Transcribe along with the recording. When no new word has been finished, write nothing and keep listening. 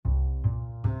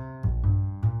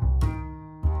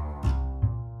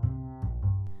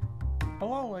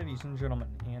Hello, ladies and gentlemen,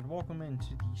 and welcome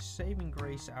into the Saving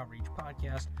Grace Outreach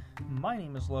Podcast. My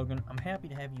name is Logan. I'm happy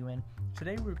to have you in.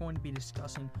 Today we're going to be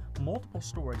discussing multiple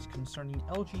stories concerning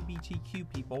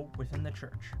LGBTQ people within the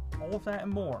church. All of that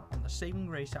and more on the Saving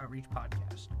Grace Outreach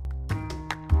Podcast.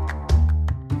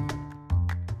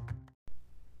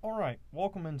 Alright,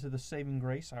 welcome into the Saving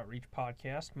Grace Outreach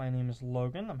Podcast. My name is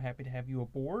Logan. I'm happy to have you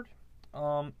aboard.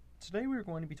 Today we're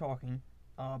going to be talking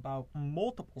about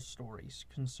multiple stories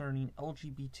concerning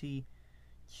LGBTQ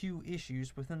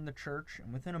issues within the church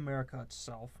and within America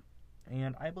itself.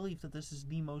 And I believe that this is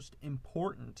the most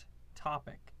important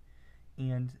topic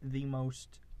and the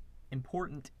most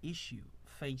important issue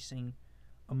facing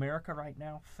America right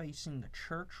now, facing the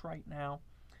church right now,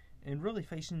 and really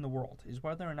facing the world, is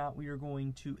whether or not we are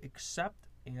going to accept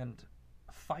and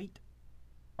fight,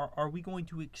 or are we going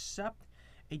to accept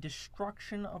a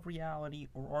destruction of reality,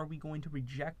 or are we going to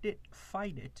reject it,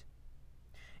 fight it,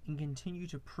 and continue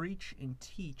to preach and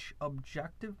teach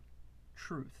objective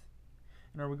truth?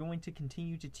 And are we going to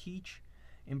continue to teach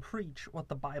and preach what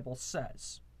the Bible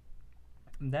says?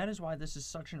 And that is why this is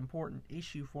such an important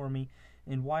issue for me,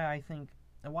 and why I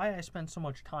spend so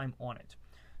much time on it.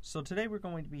 So today we're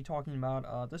going to be talking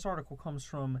about, this article comes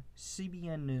from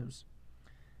CBN News.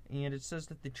 And it says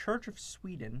that the Church of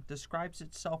Sweden describes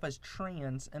itself as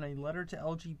trans in a letter to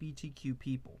LGBTQ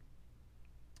people.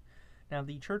 Now,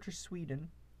 the Church of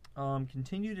Sweden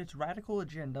continued its radical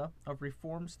agenda of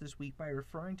reforms this week by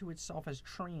referring to itself as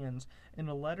trans in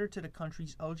a letter to the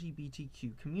country's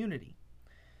LGBTQ community.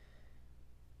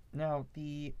 Now,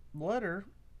 the letter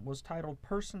was titled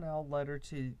Personnel Letter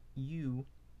to You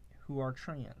Who Are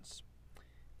Trans.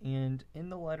 And in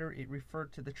the letter, it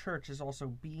referred to the church as also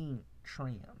being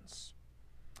trans.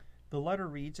 The letter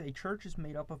reads, "A church is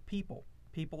made up of people.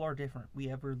 People are different. We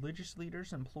have religious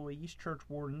leaders, employees, church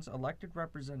wardens, elected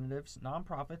representatives,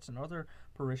 nonprofits, and other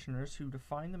parishioners who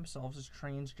define themselves as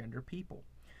transgender people.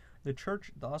 The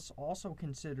church thus also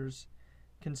consists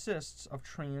of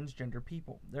transgender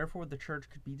people. Therefore, the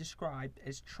church could be described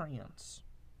as trans."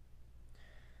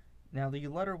 Now, the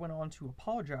letter went on to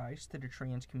apologize to the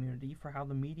trans community for how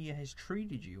the media has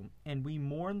treated you, and we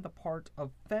mourn the part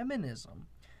of feminism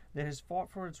that has fought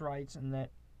for its rights and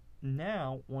that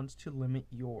now wants to limit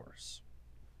yours.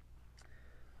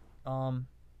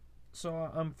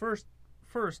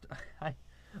 First,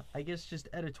 I guess just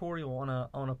editorial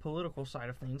on a political side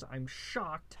of things. I'm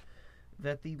shocked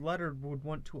that the letter would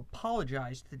want to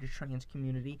apologize to the trans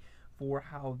community for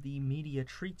how the media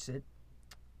treats it.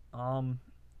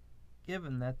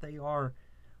 Given that they are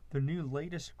the new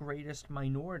latest, greatest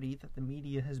minority that the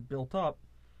media has built up.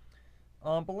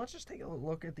 But let's just take a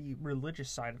look at the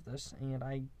religious side of this, and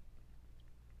I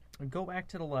go back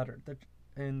to the letter.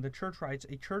 And the church writes,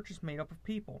 "A church is made up of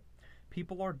people.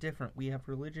 People are different. We have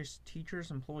religious teachers,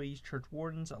 employees, church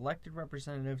wardens, elected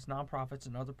representatives, nonprofits,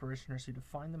 and other parishioners who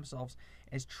define themselves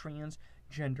as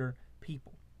transgender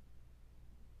people."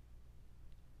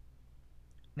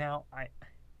 Now, I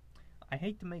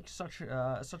hate to make such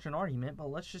an argument, but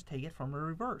let's just take it from a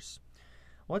reverse.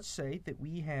 Let's say that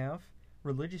we have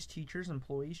religious teachers,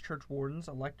 employees, church wardens,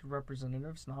 elected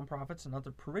representatives, nonprofits, and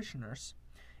other parishioners,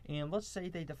 and let's say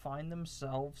they define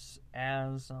themselves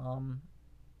as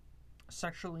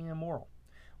sexually immoral.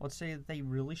 Let's say that they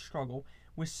really struggle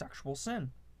with sexual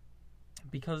sin,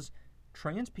 because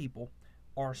trans people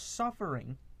are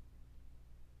suffering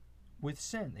with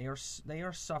sin. They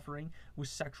are suffering with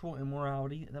sexual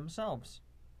immorality themselves.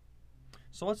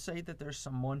 So let's say that there's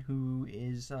someone who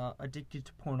is addicted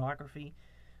to pornography,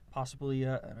 possibly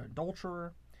an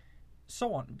adulterer,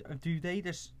 so on. Do they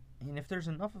just, and if there's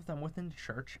enough of them within the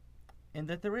church, and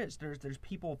that there's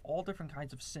people of all different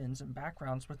kinds of sins and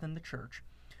backgrounds within the church,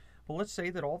 but let's say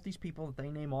that all of these people that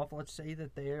they name off, let's say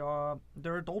that they're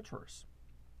adulterers.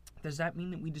 Does that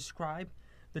mean that we describe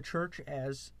the church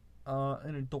as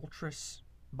an adulterous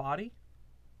body?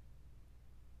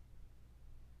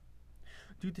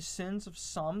 Do the sins of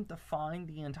some define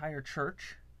the entire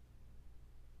church?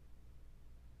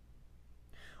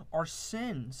 Our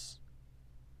sins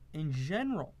in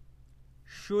general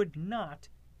should not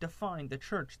define the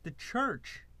church. The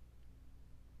church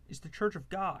is the church of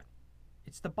God.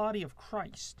 It's the body of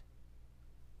Christ.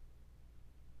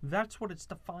 That's what it's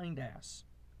defined as.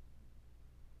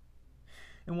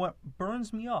 And what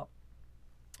burns me up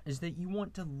is that you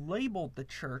want to label the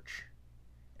church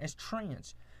as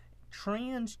trans.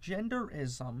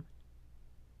 Transgenderism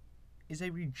is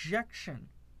a rejection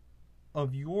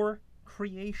of your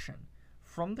creation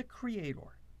from the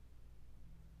Creator.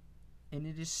 And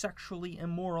it is sexually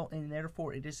immoral, and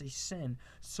therefore it is a sin.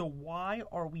 So why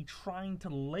are we trying to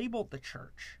label the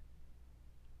church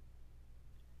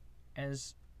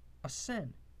as a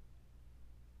sin?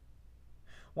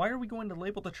 Why are we going to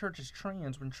label the church as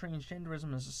trans when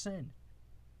transgenderism is a sin?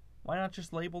 Why not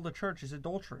just label the church as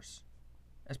adulterous,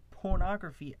 as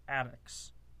pornography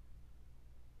addicts?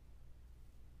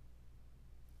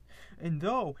 And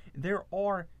though there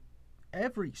are,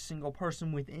 every single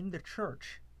person within the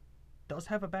church does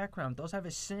have a background, does have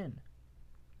a sin,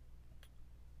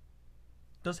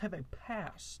 does have a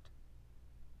past,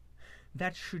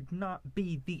 that should not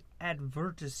be the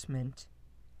advertisement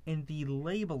and the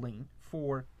labeling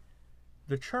for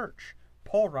the church.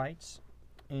 Paul writes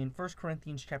in 1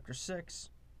 Corinthians chapter 6,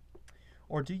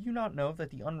 "Or do you not know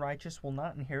that the unrighteous will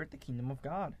not inherit the kingdom of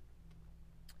God?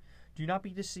 Do not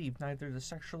be deceived, neither the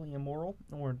sexually immoral,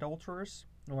 nor adulterers,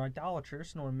 nor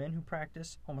idolaters, nor men who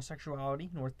practice homosexuality,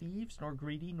 nor thieves, nor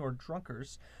greedy, nor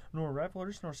drunkards, nor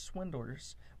revelers, nor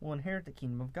swindlers will inherit the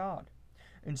kingdom of God.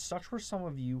 And such were some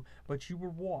of you, but you were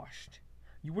washed,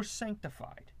 you were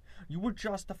sanctified, you were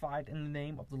justified in the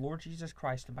name of the Lord Jesus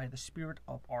Christ and by the Spirit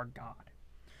of our God."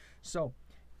 So,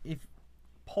 if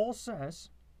Paul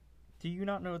says, "Do you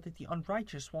not know that the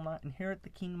unrighteous will not inherit the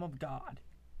kingdom of God?"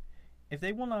 If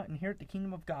they will not inherit the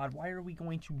kingdom of God, why are we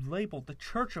going to label the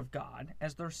church of God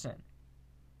as their sin?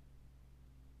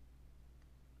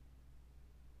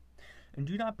 And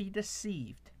do not be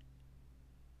deceived.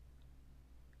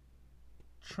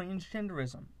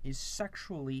 Transgenderism is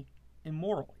sexually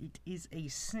immoral. It is a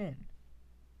sin.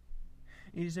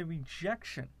 It is a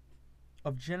rejection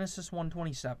of Genesis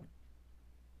 1:27.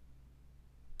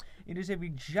 It is a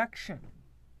rejection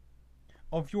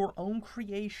of your own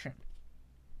creation,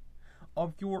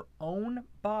 of your own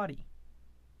body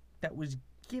that was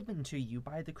given to you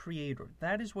by the Creator.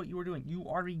 That is what you are doing. You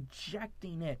are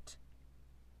rejecting it.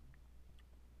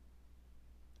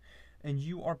 And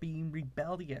you are being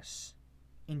rebellious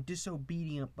and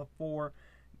disobedient before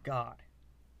God.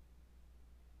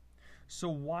 So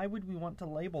why would we want to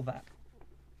label that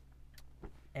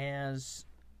as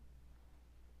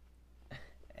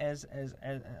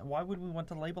why would we want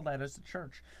to label that as the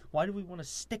church? Why do we want to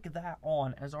stick that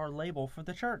on as our label for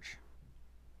the church?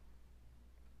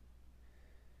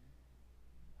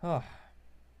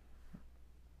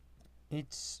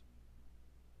 It's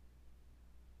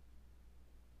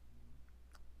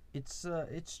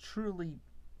truly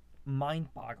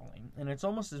mind-boggling, and it's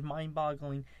almost as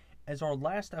mind-boggling as our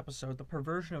last episode, The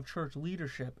Perversion of Church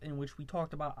Leadership, in which we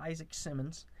talked about Isaac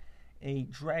Simmons, a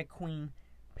drag queen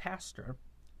pastor,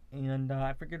 and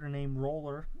I forget her name,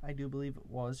 Roller, I do believe it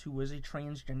was, who was a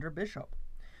transgender bishop.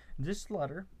 This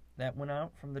letter that went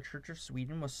out from the Church of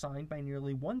Sweden was signed by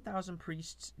nearly 1,000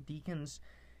 priests, deacons,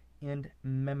 and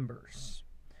members.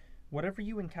 Whatever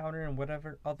you encounter and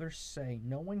whatever others say,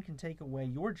 no one can take away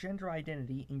your gender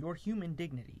identity and your human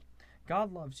dignity.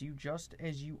 God loves you just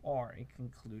as you are, it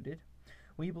concluded.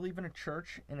 We believe in a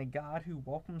church and a God who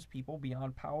welcomes people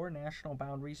beyond power, national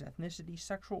boundaries, ethnicity,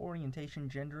 sexual orientation,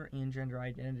 gender, and gender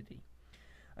identity.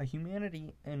 A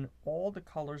humanity in all the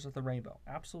colors of the rainbow.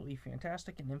 Absolutely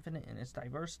fantastic and infinite in its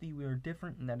diversity. We are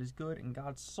different, and that is good, and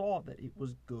God saw that it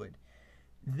was good.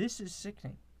 This is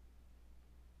sickening.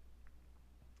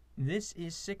 This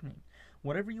is sickening.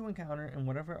 Whatever you encounter and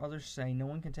whatever others say, no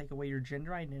one can take away your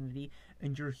gender identity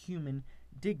and your human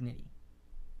dignity.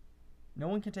 No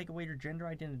one can take away your gender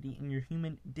identity and your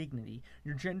human dignity.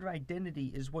 Your gender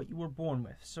identity is what you were born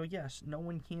with. So yes, no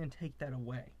one can take that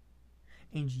away.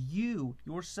 And you,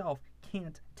 yourself,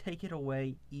 can't take it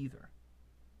away either.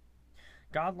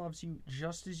 God loves you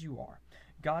just as you are.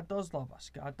 God does love us.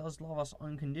 God does love us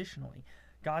unconditionally.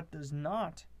 God does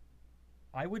not,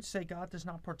 I would say God does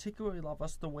not particularly love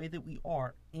us the way that we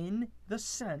are, in the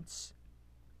sense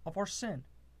of our sin.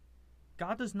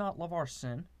 God does not love our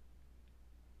sin.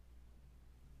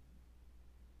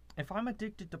 If I'm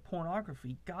addicted to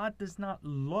pornography, God does not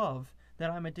love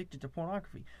that I'm addicted to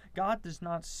pornography. God does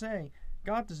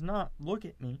not look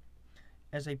at me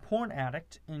as a porn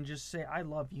addict and just say, I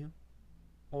love you.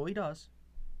 Well, he does.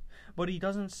 But he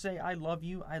doesn't say, I love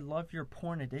you, I love your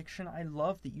porn addiction, I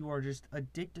love that you are just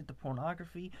addicted to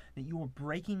pornography, that you are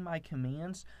breaking my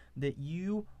commands, that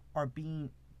you are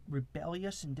being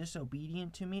rebellious and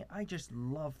disobedient to me. I just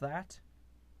love that.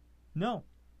 No.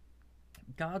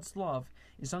 God's love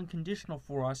is unconditional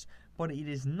for us, but it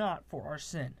is not for our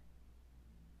sin.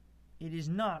 It is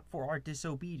not for our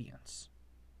disobedience.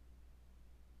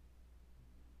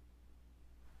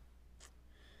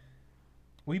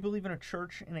 We believe in a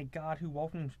church and a God who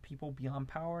welcomes people beyond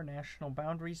power, national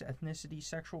boundaries, ethnicity,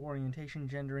 sexual orientation,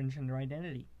 gender, and gender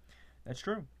identity. That's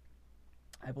true.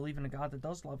 I believe in a God that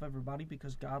does love everybody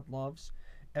because God loves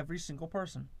every single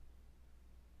person.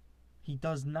 He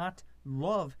does not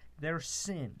love their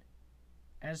sin.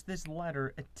 as this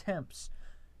letter attempts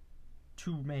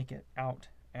to make it out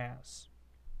as.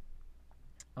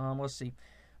 Let's see.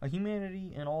 A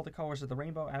humanity in all the colors of the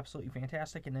rainbow, absolutely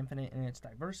fantastic and infinite in its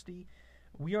diversity.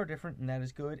 We are different, and that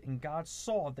is good, and God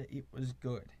saw that it was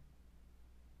good.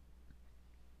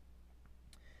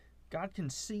 God can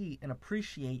see and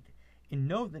appreciate and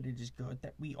know that it is good,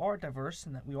 that we are diverse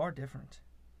and that we are different.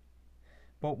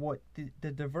 But what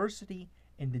the diversity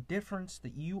and the difference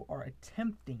that you are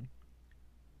attempting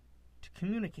to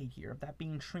communicate here, that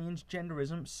being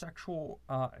transgenderism,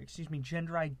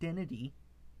 gender identity,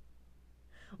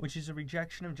 which is a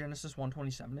rejection of Genesis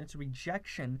 1:27. It's a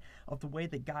rejection of the way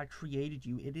that God created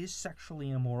you. It is sexually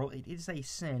immoral. It is a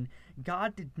sin.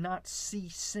 God did not see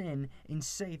sin and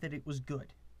say that it was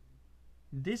good.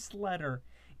 This letter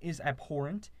is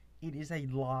abhorrent, it is a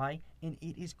lie, and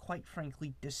it is quite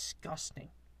frankly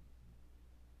disgusting.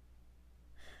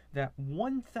 That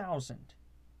 1,000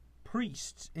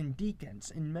 priests and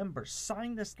deacons and members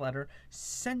signed this letter,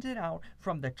 sent it out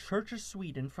from the Church of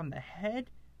Sweden, from the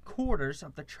headquarters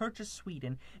of the Church of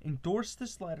Sweden, endorsed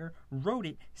this letter, wrote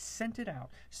it, sent it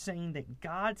out, saying that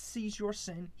God sees your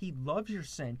sin, He loves your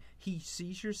sin, He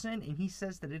sees your sin, and He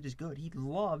says that it is good. He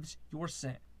loves your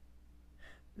sin.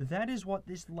 That is what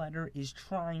this letter is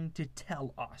trying to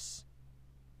tell us.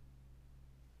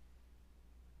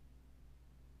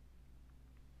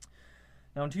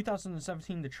 Now, in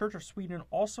 2017, the Church of Sweden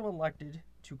also elected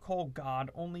to call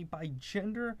God only by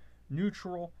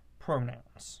gender-neutral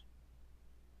pronouns.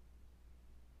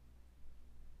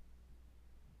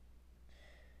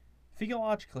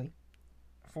 Theologically,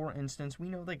 for instance, we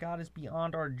know that God is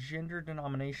beyond our gender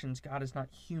denominations. God is not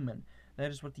human.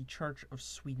 That is what the Church of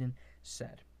Sweden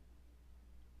said.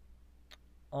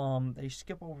 They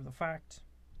skip over the fact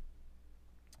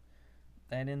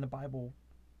that in the Bible,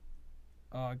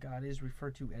 God is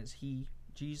referred to as He.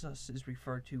 Jesus is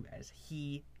referred to as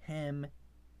He, Him.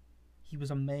 He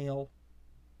was a male.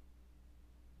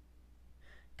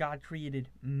 God created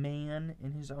man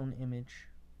in His own image.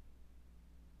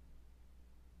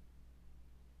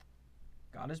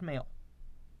 God is male.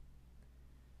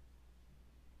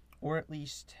 Or at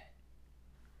least,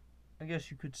 I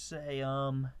guess you could say,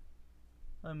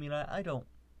 I don't.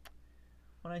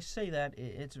 When I say that,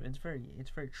 it's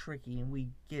very tricky, and we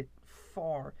get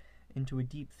far into a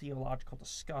deep theological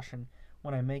discussion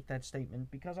when I make that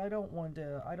statement, because I don't want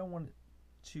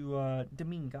to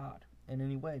demean God in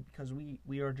any way, because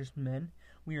we are just men,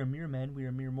 we are mere men, we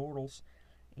are mere mortals,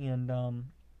 and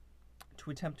to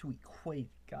attempt to equate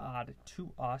God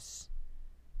to us,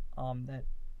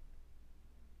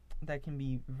 that can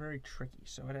be very tricky.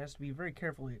 So it has to be very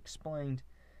carefully explained.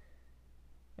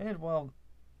 And, well,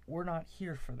 we're not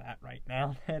here for that right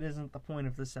now. That isn't the point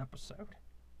of this episode.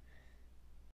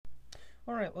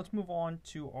 Alright, let's move on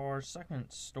to our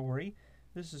second story.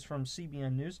 This is from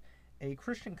CBN News. A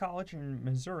Christian college in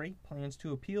Missouri plans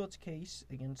to appeal its case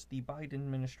against the Biden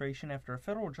administration after a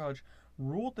federal judge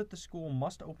ruled that the school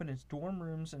must open its dorm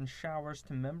rooms and showers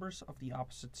to members of the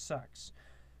opposite sex.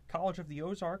 College of the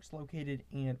Ozarks, located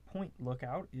in Point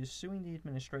Lookout, is suing the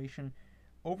administration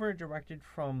over a directive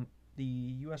from the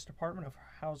U.S. Department of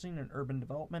Housing and Urban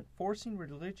Development, forcing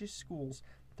religious schools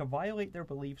to violate their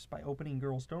beliefs by opening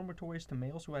girls' dormitories to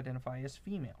males who identify as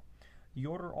female. The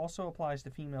order also applies to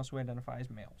females who identify as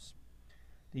males.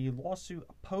 The lawsuit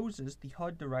opposes the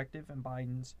HUD directive and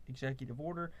Biden's executive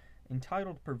order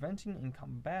entitled Preventing and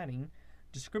Combating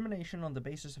Discrimination on the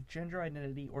Basis of Gender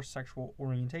Identity or Sexual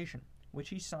Orientation, which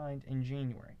he signed in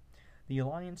January. The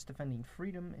Alliance Defending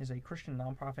Freedom is a Christian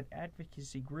nonprofit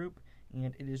advocacy group,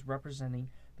 and it is representing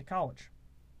the college.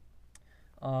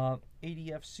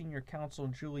 ADF Senior Counsel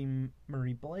Julie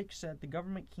Murray Blake said the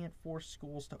government can't force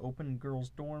schools to open girls'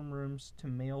 dorm rooms to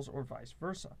males or vice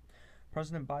versa.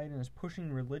 President Biden is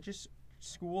pushing religious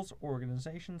schools,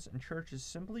 organizations, and churches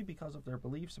simply because of their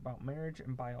beliefs about marriage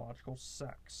and biological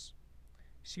sex.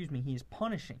 He is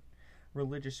punishing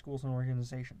religious schools and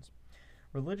organizations.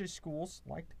 Religious schools,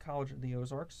 like the College of the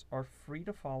Ozarks, are free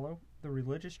to follow the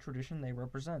religious tradition they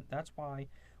represent. That's why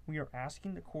we are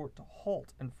asking the court to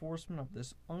halt enforcement of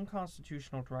this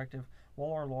unconstitutional directive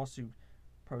while our lawsuit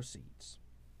proceeds.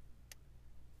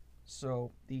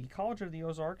 So, the College of the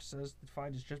Ozarks says the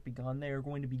fight has just begun. They are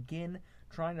going to begin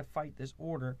trying to fight this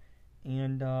order,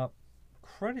 and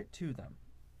credit to them.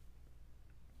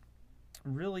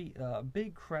 Really,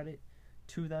 big credit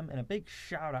to them, and a big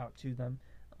shout out to them.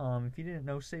 If you didn't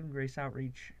know, Saving Grace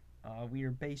Outreach, we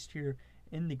are based here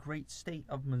in the great state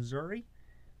of Missouri,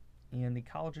 and the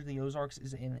College of the Ozarks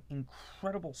is an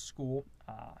incredible school,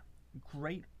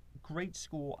 great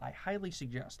school. I highly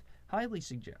suggest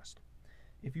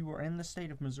if you are in the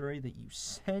state of Missouri, that you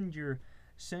send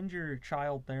your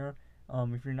child there.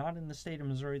 If you're not in the state of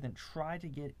Missouri, then try to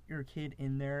get your kid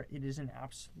in there. It is an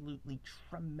absolutely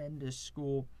tremendous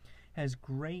school. Has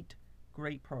great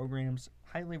programs.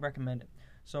 Highly recommend it.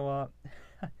 So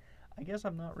I guess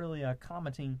I'm not really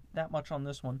commenting that much on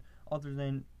this one, other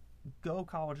than go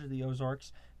College of the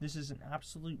Ozarks. This is an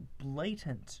absolute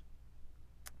blatant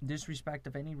disrespect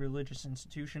of any religious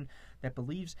institution that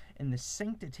believes in the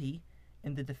sanctity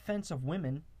and the defense of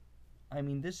women. I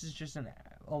mean, this is just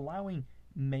allowing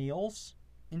males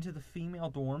into the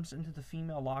female dorms, into the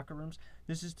female locker rooms.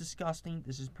 This is disgusting,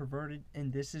 this is perverted,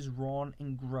 and this is wrong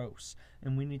and gross.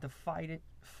 And we need to fight it.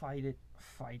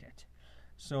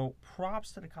 So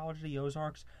props to the College of the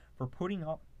Ozarks for putting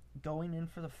up, going in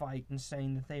for the fight, and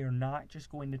saying that they are not just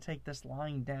going to take this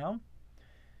lying down.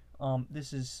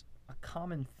 This is a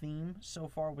common theme so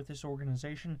far with this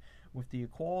organization, with the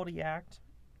Equality Act,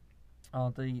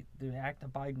 the act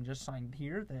that Biden just signed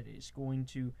here that is going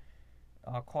to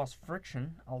cause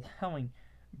friction, allowing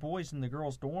boys in the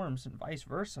girls' dorms and vice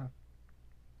versa.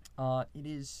 It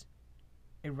is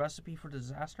a recipe for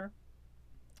disaster.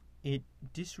 It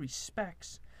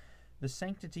disrespects the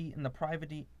sanctity and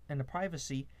the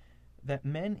privacy that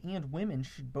men and women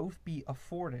should both be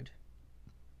afforded.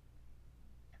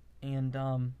 And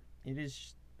it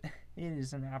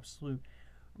is an absolute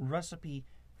recipe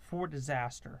for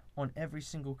disaster on every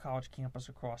single college campus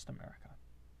across America.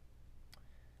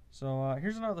 So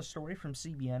here's another story from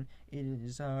CBN. It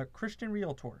is Christian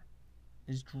Realtor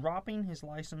is dropping his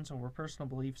license over personal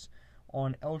beliefs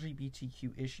on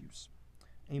LGBTQ issues.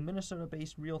 A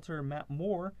Minnesota-based realtor, Matt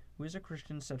Moore, who is a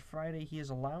Christian, said Friday he is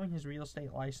allowing his real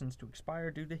estate license to expire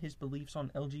due to his beliefs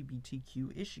on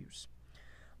LGBTQ issues.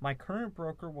 My current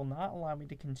broker will not allow me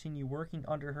to continue working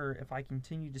under her if I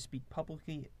continue to speak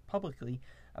publicly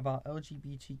about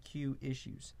LGBTQ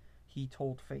issues, he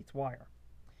told FaithWire.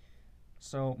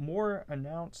 So Moore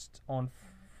announced on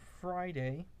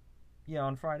Friday, May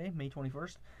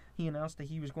 21st, he announced that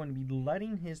he was going to be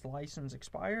letting his license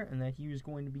expire and that he was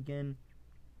going to begin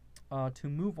to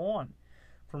move on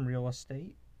from real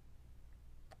estate.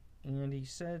 And he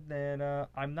said that,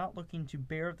 I'm not looking to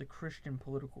bear the Christian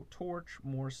political torch,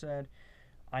 Moore said.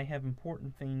 I have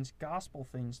important things, gospel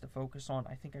things to focus on.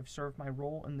 I think I've served my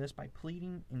role in this by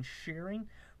pleading and sharing.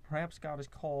 Perhaps God has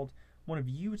called one of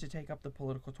you to take up the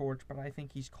political torch, but I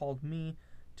think he's called me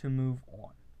to move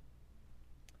on.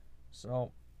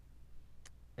 So,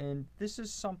 and this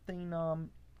is something, I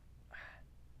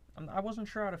wasn't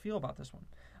sure how to feel about this one.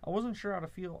 I wasn't sure how to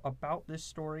feel about this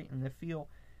story and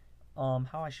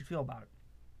how I should feel about it.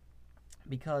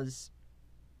 Because,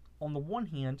 on the one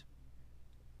hand,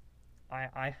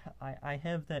 I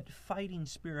have that fighting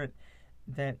spirit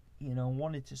that,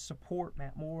 wanted to support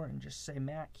Matt Moore and just say,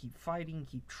 Matt, keep fighting,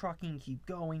 keep trucking, keep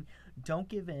going. Don't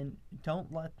give in.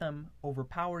 Don't let them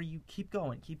overpower you. Keep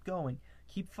going, keep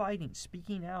fighting,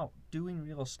 speaking out, doing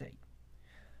real estate.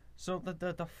 So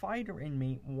the fighter in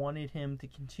me wanted him to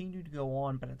continue to go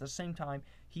on, but at the same time,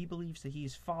 he believes that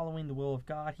he's following the will of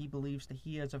God. He believes that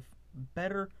he has a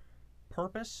better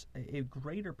purpose, a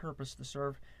greater purpose to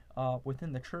serve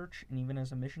within the church, and even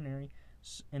as a missionary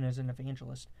and as an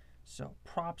evangelist. So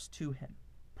props to him.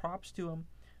 Props to him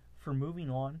for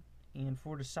moving on and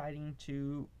for deciding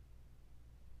to,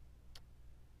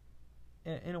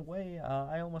 in a way,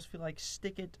 I almost feel like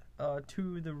stick it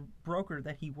to the broker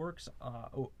that he works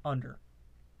under,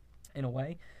 in a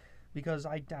way, because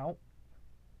I doubt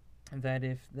that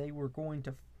if they were going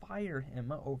to fire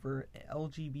him over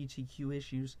LGBTQ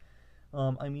issues,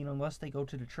 unless they go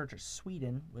to the Church of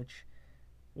Sweden,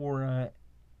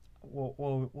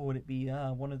 what would it be,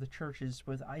 one of the churches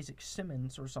with Isaac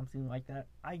Simmons or something like that,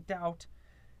 I doubt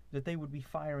that they would be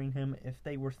firing him if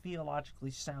they were theologically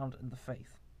sound in the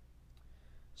faith.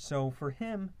 So for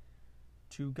him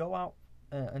to go out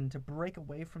and to break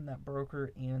away from that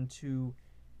broker and to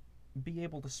be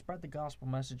able to spread the gospel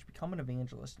message, become an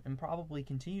evangelist, and probably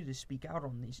continue to speak out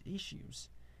on these issues,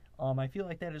 I feel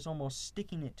like that is almost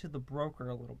sticking it to the broker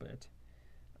a little bit.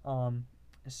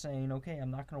 Saying, okay, I'm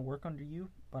not going to work under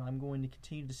you, but I'm going to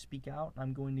continue to speak out, and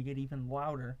I'm going to get even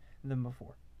louder than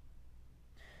before.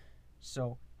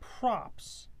 So,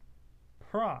 props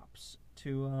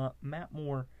to Matt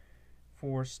Moore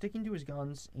for sticking to his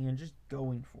guns and just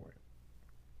going for it.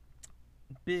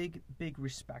 Big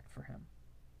respect for him.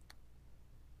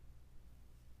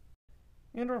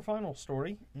 And our final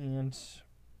story, and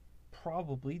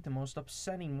probably the most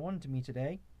upsetting one to me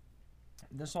today,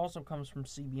 this also comes from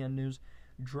CBN News.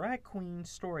 Drag Queen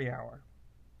Story Hour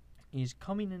is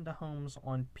coming into homes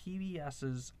on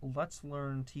PBS's Let's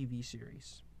Learn TV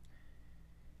series.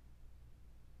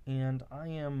 And I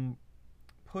am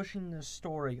pushing this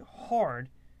story hard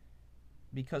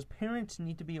because parents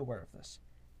need to be aware of this.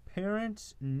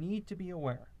 Parents need to be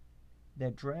aware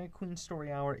that Drag Queen Story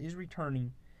Hour is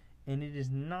returning, and it is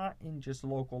not in just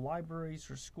local libraries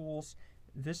or schools.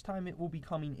 This time it will be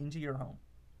coming into your home.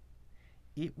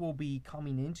 It will be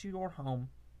coming into your home.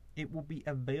 It will be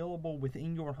available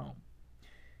within your home.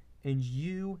 And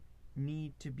you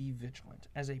need to be vigilant.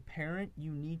 As a parent,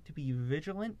 you need to be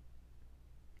vigilant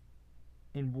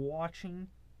in watching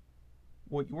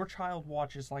what your child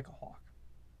watches like a hawk.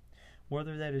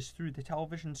 Whether that is through the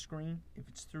television screen, if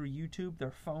it's through YouTube,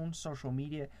 their phone, social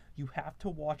media, you have to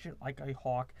watch it like a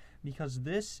hawk, because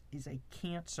this is a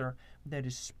cancer that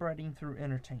is spreading through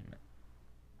entertainment.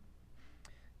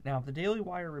 Now, the Daily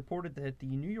Wire reported that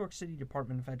the New York City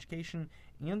Department of Education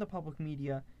and the public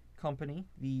media company,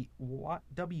 the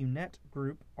WNET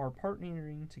Group, are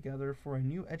partnering together for a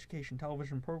new education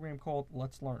television program called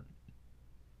Let's Learn.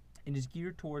 It is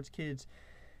geared towards kids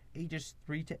ages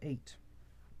 3 to 8.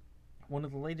 One of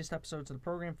the latest episodes of the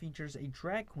program features a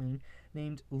drag queen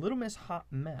named Little Miss Hot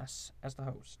Mess as the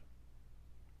host.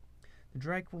 The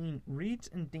drag queen reads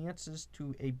and dances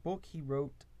to a book he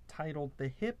wrote titled The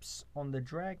Hips on the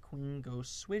Drag Queen Go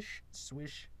Swish,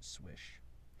 Swish, Swish,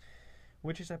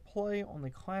 which is a play on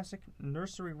the classic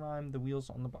nursery rhyme The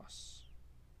Wheels on the Bus.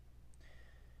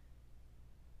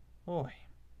 Boy,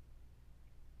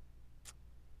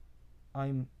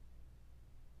 I'm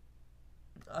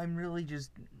really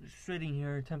just sitting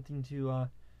here attempting to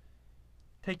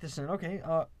take this in. Okay,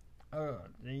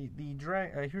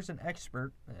 here's an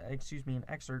excerpt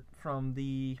from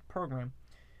the program.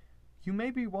 You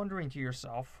may be wondering to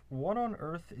yourself, what on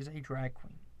earth is a drag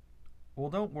queen? Well,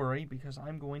 don't worry, because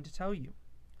I'm going to tell you.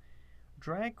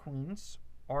 Drag queens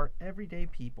are everyday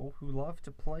people who love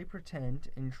to play pretend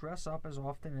and dress up as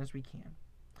often as we can.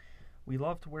 We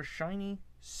love to wear shiny,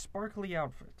 sparkly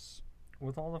outfits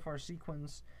with all of our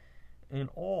sequins and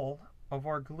all of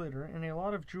our glitter and a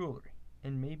lot of jewelry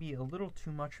and maybe a little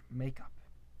too much makeup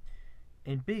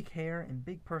and big hair and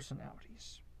big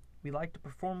personalities. We like to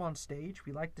perform on stage.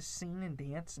 We like to sing and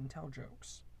dance and tell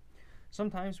jokes.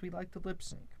 Sometimes we like to lip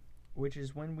sync, which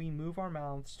is when we move our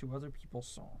mouths to other people's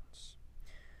songs.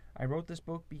 I wrote this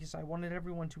book because I wanted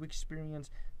everyone to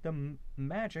experience the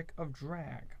magic of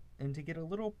drag and to get a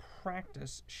little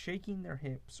practice shaking their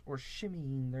hips or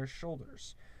shimmying their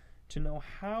shoulders to know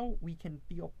how we can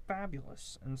feel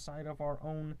fabulous inside of our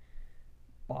own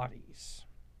bodies.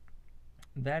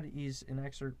 That is an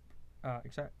excerpt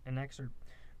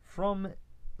from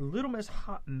Little Miss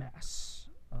Hot Mess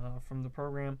from the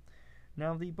program.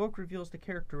 Now, the book reveals the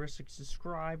characteristics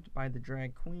described by the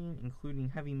drag queen, including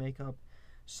heavy makeup,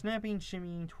 snapping,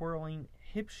 shimmying, twirling,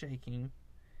 hip shaking,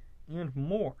 and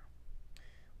more.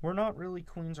 We're not really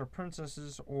queens or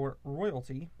princesses or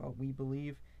royalty, but we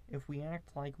believe if we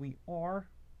act like we are,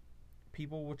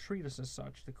 people will treat us as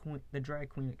such, the drag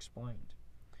queen explained.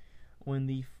 When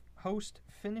the host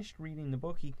finished reading the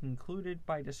book, he concluded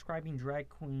by describing drag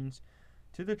queens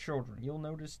to the children. You'll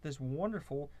notice this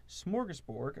wonderful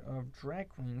smorgasbord of drag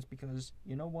queens because,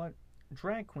 you know what?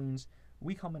 Drag queens,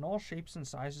 we come in all shapes and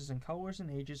sizes and colors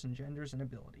and ages and genders and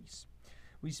abilities.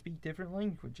 We speak different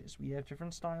languages. We have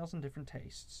different styles and different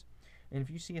tastes. And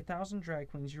if you see 1,000 drag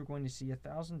queens, you're going to see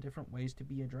 1,000 different ways to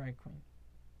be a drag queen.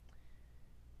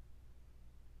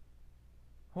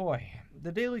 Boy,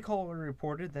 the Daily Caller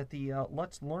reported that the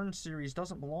Let's Learn series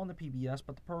doesn't belong to PBS,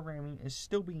 but the programming is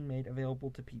still being made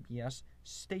available to PBS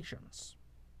stations.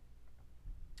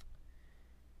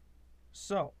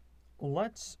 So,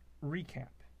 let's recap.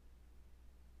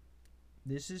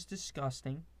 This is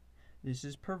disgusting. This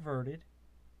is perverted.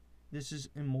 This is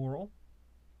immoral.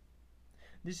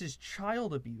 This is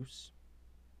child abuse.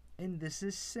 And this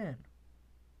is sin.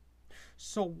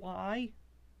 So why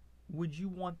would you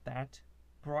want that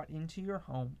brought into your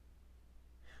home,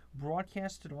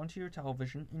 broadcasted onto your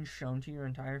television, and shown to your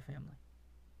entire family?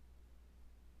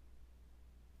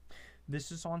 This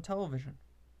is on television.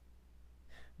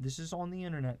 This is on the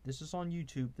internet. This is on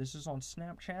YouTube. This is on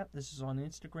Snapchat. This is on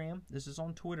Instagram. This is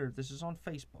on Twitter. This is on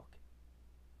Facebook.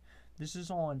 This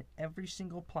is on every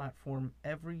single platform,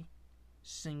 every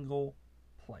single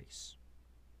place.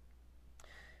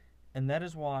 And that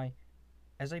is why,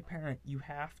 as a parent, you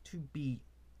have to be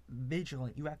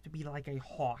vigilant. You have to be like a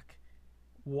hawk,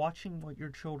 watching what your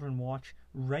children watch,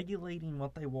 regulating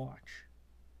what they watch,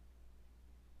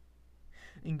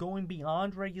 and going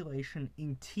beyond regulation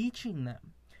in teaching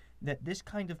them that this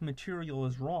kind of material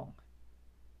is wrong.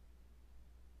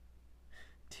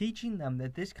 Teaching them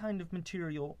that this kind of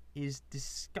material is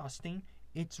disgusting,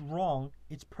 it's wrong,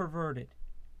 it's perverted.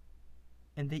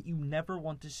 and that you never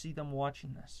want to see them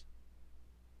watching this.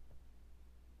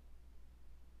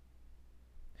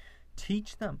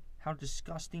 Teach them how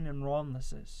disgusting and wrong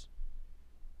this is.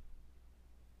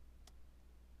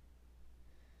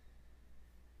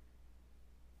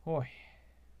 Boy,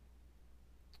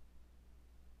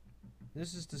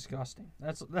 this is disgusting.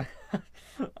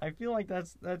 I feel like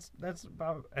that's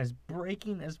about as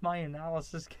breaking as my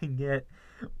analysis can get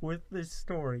with this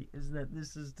story, is that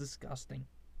this is disgusting.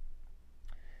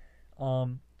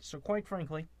 So quite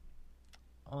frankly,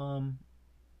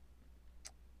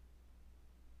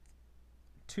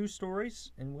 two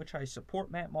stories in which I support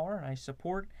Matt Maher and I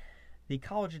support the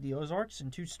College of the Ozarks,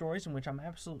 and two stories in which I'm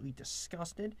absolutely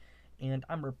disgusted and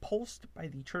I'm repulsed by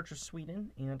the Church of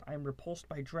Sweden, and I'm repulsed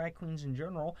by drag queens in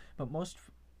general, but most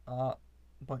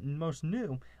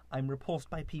new, I'm repulsed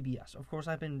by PBS. Of course,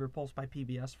 I've been repulsed by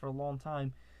PBS for a long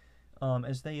time,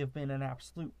 as they have been an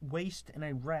absolute waste and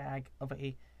a rag of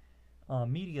a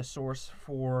media source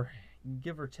for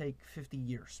give or take 50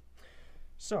 years.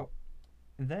 So,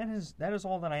 that is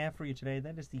all that I have for you today.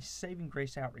 That is the Saving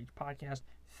Grace Outreach podcast.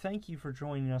 Thank you for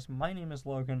joining us. My name is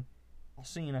Logan. I'll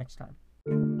see you next time.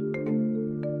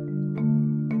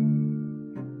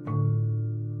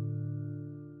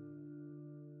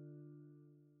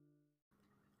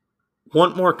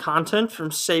 Want more content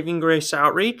from Saving Grace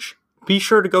Outreach? Be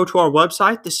sure to go to our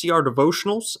website to see our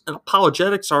devotionals and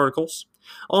apologetics articles.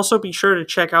 Also, be sure to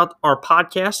check out our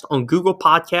podcast on Google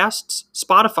Podcasts,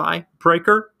 Spotify,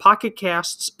 Breaker, Pocket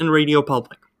Casts, and Radio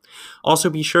Public. Also,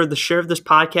 be sure to share this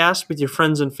podcast with your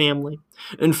friends and family.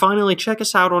 And finally, check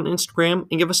us out on Instagram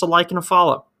and give us a like and a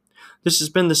follow. This has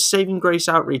been the Saving Grace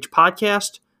Outreach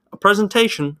podcast, a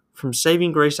presentation from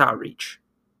Saving Grace Outreach.